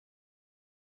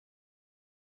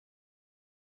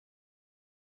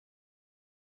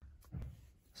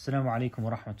السلام عليكم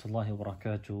ورحمة الله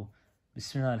وبركاته.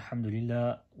 بسم الله الحمد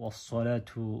لله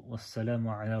والصلاة والسلام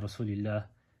على رسول الله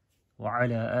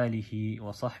وعلى آله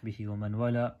وصحبه ومن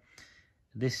والاه.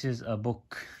 This is a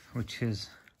book which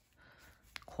is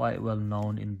quite well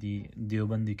known in the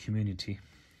Deobandi community,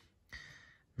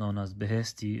 known as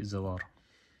Behesti Zawar,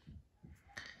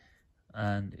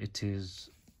 and it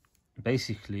is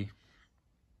basically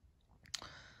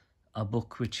a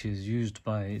book which is used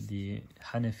by the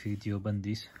Hanafi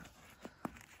Deobandis.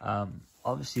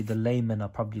 Obviously the laymen are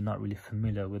probably not really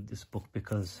familiar with this book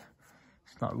because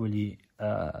it's not really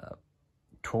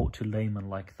taught to laymen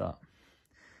like that,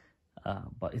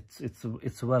 but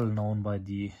it's well known by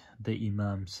the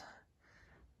imams,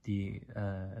 the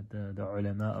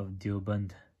ulama of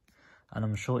Deoband, and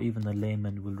I'm sure even the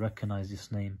laymen will recognize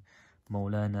this name,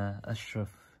 Maulana Ashraf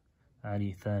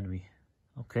Ali Thanwi.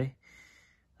 Okay.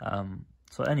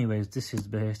 So anyways, this is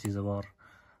Behesti Zawar,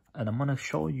 and I'm going to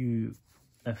show you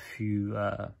a few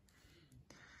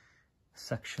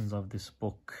sections of this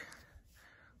book.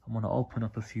 I'm going to open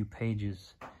up a few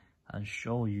pages and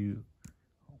show you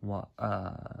what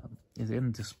is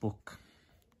in this book.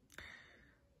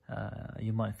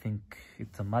 You might think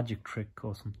it's a magic trick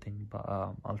or something, but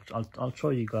I'll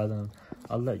show you guys, and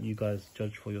I'll let you guys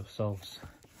judge for yourselves.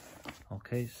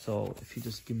 Okay, so if you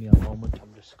just give me a moment,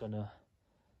 I'm just gonna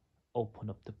open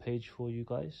up the page for you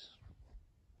guys.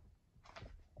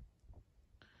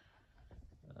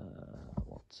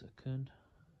 One second.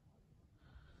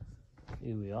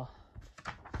 Here we are.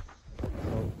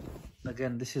 So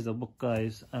again, this is the book,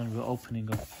 guys, and we're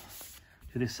opening up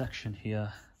to this section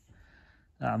here,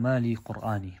 A'mali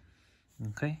Qur'ani.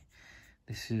 Okay,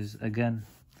 this is again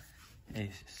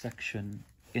a section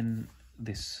in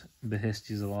this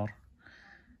Behesti Zawar,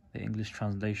 the English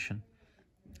translation.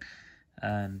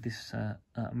 And this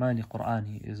A'mali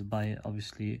Qur'ani is by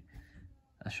obviously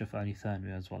Ashraf Ali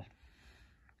Thanwi as well.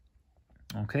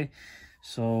 Okay,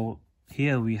 so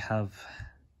here we have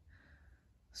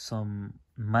some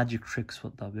magic tricks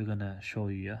that we're gonna show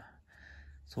you. Yeah?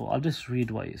 So I'll just read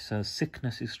what it says.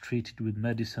 Sickness is treated with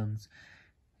medicines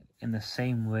in the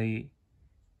same way.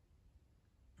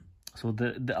 So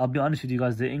I'll be honest with you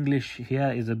guys, the English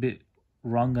here is a bit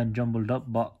wrong and jumbled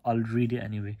up, but I'll read it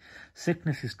anyway.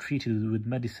 Sickness is treated with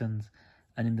medicines,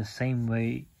 and in the same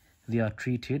way they are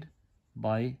treated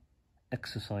by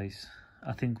exercise.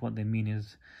 I think what they mean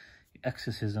is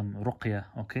exorcism, ruqya.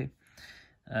 Okay,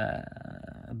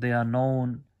 they are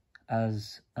known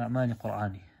as A'mali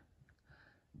Qur'ani.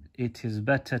 It is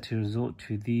better to resort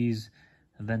to these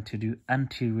than to do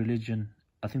anti-religion,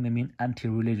 I think they mean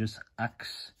anti-religious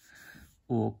acts,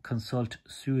 or consult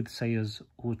soothsayers,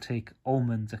 or take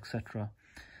omens, etc.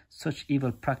 Such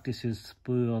evil practices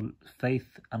spoil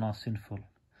faith and are sinful.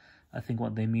 I think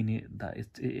what they mean is that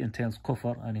it entails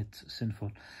kufr and it's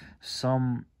sinful.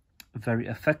 Some very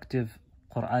effective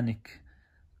Quranic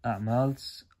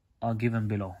a'mals are given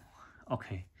below.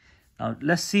 Okay, now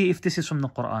let's see if this is from the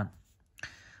Quran.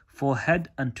 For head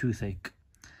and toothache,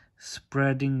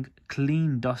 spreading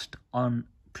clean dust on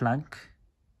plank,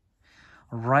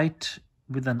 write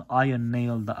with an iron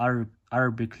nail the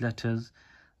Arabic letters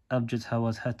Abjad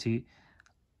Hawaz Hati.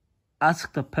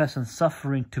 Ask the person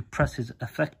suffering to press his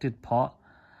affected part,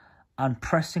 and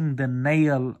pressing the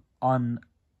nail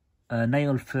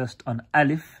first on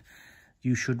Alif,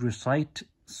 you should recite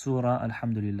Surah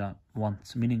Alhamdulillah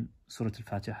once, meaning Surah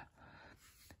Al-Fatiha.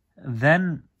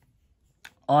 Then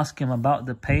ask him about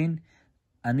the pain,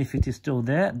 and if it is still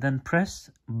there, then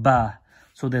press Ba.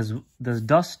 So there's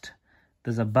dust,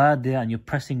 there's a Ba there, and you're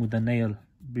pressing with the nail,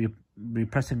 you're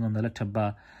pressing on the letter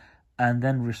Ba, and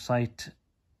then recite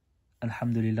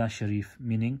Alhamdulillah Sharif,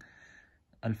 meaning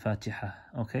Al-Fatiha.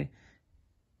 Okay,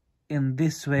 in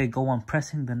this way, go on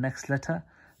pressing the next letter.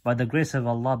 By the grace of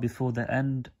Allah, before the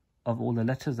end of all the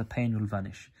letters, the pain will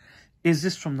vanish. Is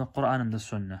this from the Quran and the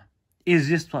Sunnah? Is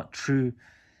this what true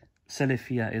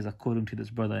Salafiyah is according to this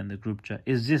brother in the group chat?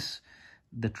 Is this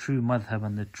the true madhab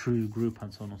and the true group,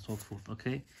 and so on and so forth?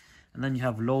 Okay, and then you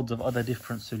have loads of other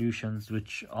different solutions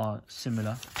which are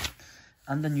similar.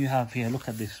 And then you have here, look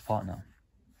at this part now.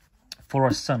 For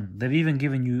a son, they've even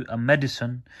given you a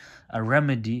medicine, a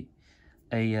remedy,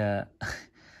 a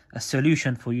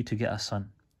solution for you to get a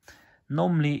son.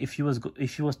 Normally, if you was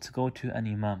to go to an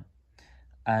imam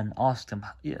and ask them,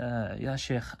 Ya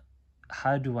Sheikh,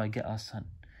 how do I get a son?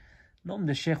 Normally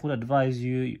the Sheikh will advise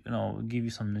you, give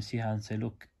you some nasiha and say,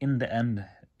 look, in the end,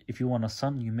 if you want a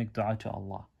son, you make dua to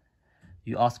Allah.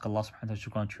 You ask Allah subhanahu wa ta'ala to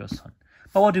grant you a son.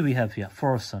 But what do we have here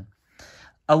for a son?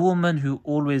 A woman who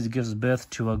always gives birth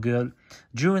to a girl,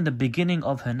 during the beginning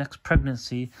of her next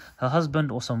pregnancy, her husband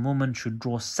or some woman should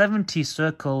draw 70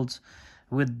 circles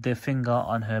with their finger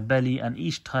on her belly, and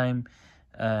each time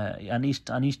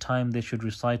they should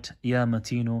recite Ya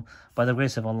Matinu. By the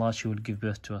grace of Allah, she will give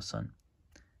birth to a son.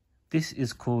 This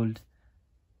is called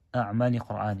A'mali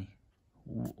Qur'ani.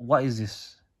 What is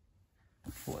this?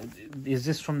 Is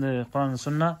this from the Quran and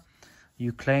Sunnah?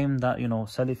 You claim that,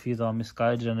 Salafis are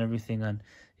misguided and everything, and,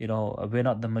 we're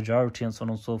not the majority and so on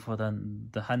and so forth,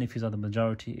 and the Hanifis are the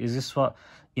majority. Is this what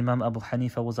Imam Abu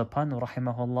Hanifa was upon,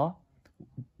 rahimahullah?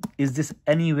 Is this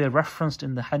anywhere referenced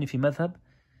in the Hanafi madhab?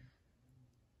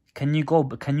 Can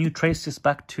you trace this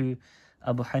back to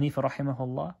Abu Hanifa,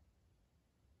 rahimahullah?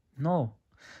 No.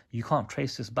 You can't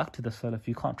trace this back to the Salaf,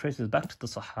 you can't trace this back to the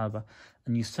Sahaba,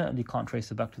 and you certainly can't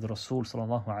trace it back to the Rasul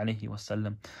sallallahu alayhi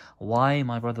wasallam. Why,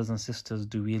 my brothers and sisters,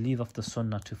 do we leave off the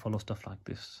Sunnah to follow stuff like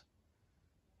this?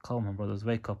 Come on, brothers,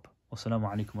 wake up.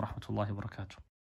 Wassalamu alaikum wa rahmatullahi wa barakatuh.